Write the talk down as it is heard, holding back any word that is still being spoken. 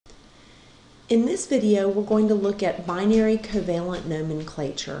In this video, we're going to look at binary covalent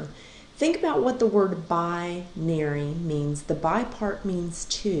nomenclature. Think about what the word binary means. The bi part means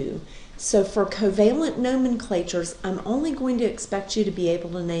two. So for covalent nomenclatures, I'm only going to expect you to be able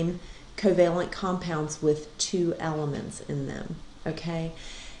to name covalent compounds with two elements in them, okay?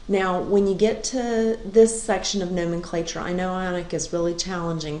 Now, when you get to this section of nomenclature, I know ionic is really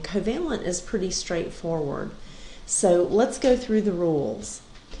challenging. Covalent is pretty straightforward. So let's go through the rules.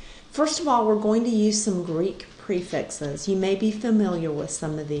 First of all, we're going to use some Greek prefixes. You may be familiar with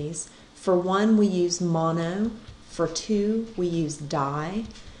some of these. For one, we use mono. For two, we use di.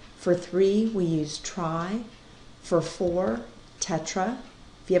 For three, we use tri. For four, tetra.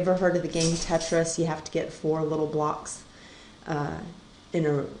 If you ever heard of the game Tetris, you have to get four little blocks in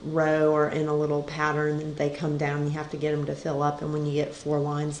a row or in a little pattern, and they come down. You have to get them to fill up, and when you get four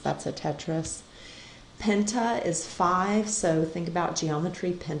lines, that's a Tetris. Penta is 5, so think about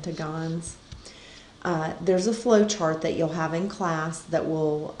geometry, pentagons. There's a flow chart that you'll have in class that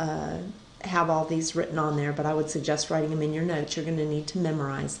will have all these written on there, but I would suggest writing them in your notes. You're going to need to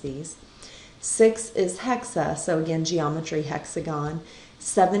memorize these. 6 is hexa, so again, geometry, hexagon.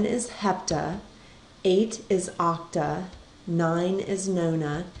 7 is hepta. 8 is octa. 9 is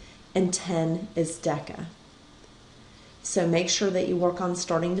nona. And 10 is deca. So make sure that you work on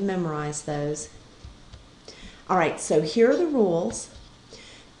starting to memorize those. All right, so here are the rules.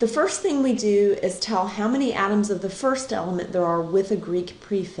 The first thing we do is tell how many atoms of the first element there are with a Greek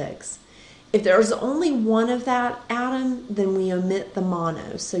prefix. If there's only one of that atom, then we omit the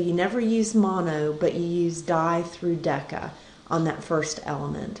mono. So you never use mono, but you use di through deca on that first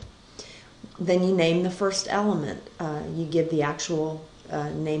element. Then you name the first element. You give the actual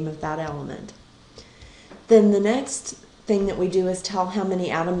name of that element. Then the next thing that we do is tell how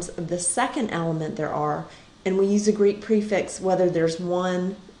many atoms of the second element there are. And we use a Greek prefix whether there's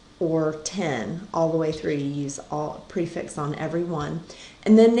 1 or 10 all the way through. You use all prefix on every one.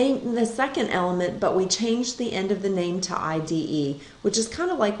 And then name the second element, but we change the end of the name to IDE, which is kind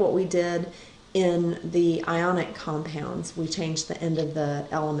of like what we did in the ionic compounds. We changed the end of the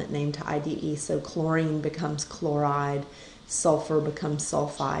element name to IDE, so chlorine becomes chloride, sulfur becomes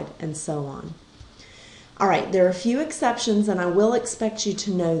sulfide, and so on. All right, there are a few exceptions, and I will expect you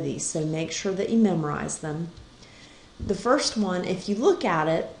to know these, so make sure that you memorize them. The first one, if you look at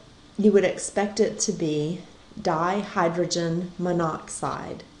it, you would expect it to be dihydrogen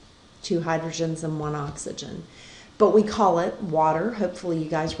monoxide, 2 hydrogens and 1 oxygen. But we call it water. Hopefully you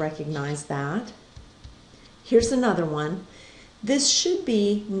guys recognize that. Here's another one. This should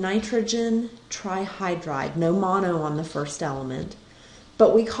be nitrogen trihydride, no mono on the first element,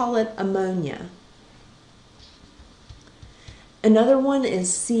 but we call it ammonia. Another one is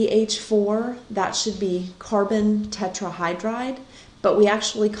CH4, that should be carbon tetrahydride, but we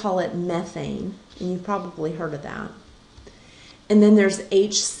actually call it methane, and you've probably heard of that. And then there's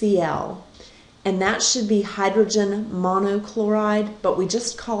HCl, and that should be hydrogen monochloride, but we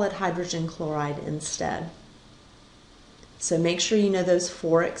just call it hydrogen chloride instead. So make sure you know those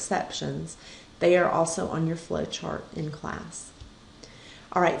 4 exceptions. They are also on your flow chart in class.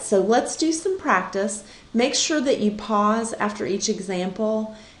 All right, so let's do some practice. Make sure that you pause after each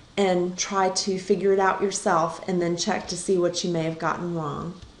example and try to figure it out yourself, and then check to see what you may have gotten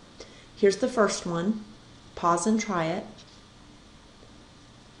wrong. Here's the first one. Pause and try it.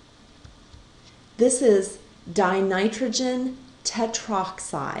 This is dinitrogen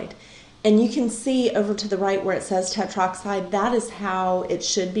tetroxide. And you can see over to the right where it says tetroxide, that is how it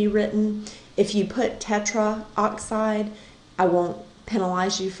should be written. If you put tetraoxide, I won't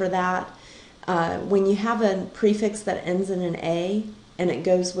penalize you for that. When you have a prefix that ends in an A and it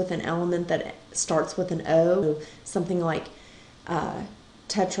goes with an element that starts with an O, something like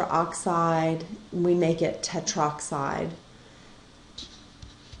tetraoxide, we make it tetroxide.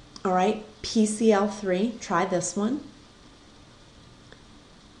 All right, PCl3, try this one.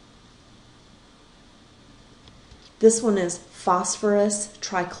 This one is phosphorus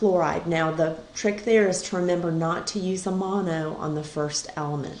trichloride. Now the trick there is to remember not to use a mono on the first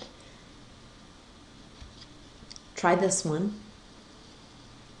element. Try this one.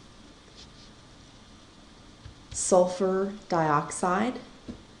 Sulfur dioxide.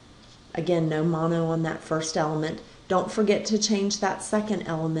 Again, no mono on that first element. Don't forget to change that second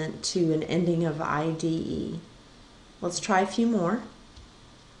element to an ending of IDE. Let's try a few more.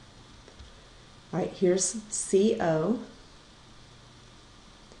 All right, here's CO.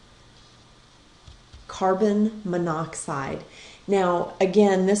 Carbon monoxide. Now,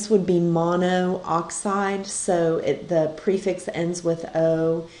 again, this would be monooxide, so the prefix ends with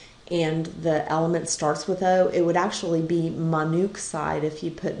O, and the element starts with O, it would actually be monoxide if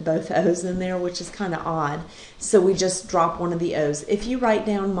you put both O's in there, which is kind of odd. So we just drop one of the O's. If you write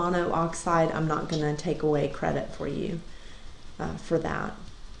down monoxide, I'm not going to take away credit for you for that.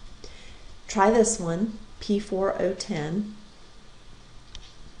 Try this one, P4O10.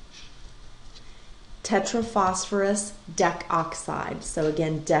 Tetraphosphorus decoxide. So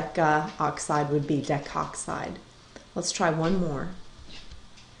again, deca-oxide would be decoxide. Let's try one more.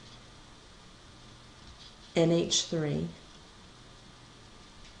 NH3.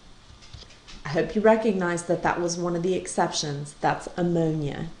 I hope you recognize that that was one of the exceptions. That's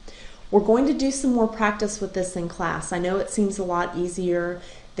ammonia. We're going to do some more practice with this in class. I know it seems a lot easier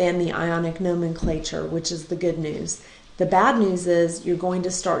than the ionic nomenclature, which is the good news. The bad news is you're going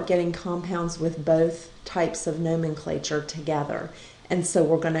to start getting compounds with both types of nomenclature together. And so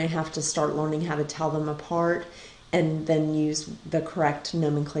we're going to have to start learning how to tell them apart and then use the correct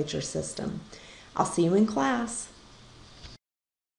nomenclature system. I'll see you in class.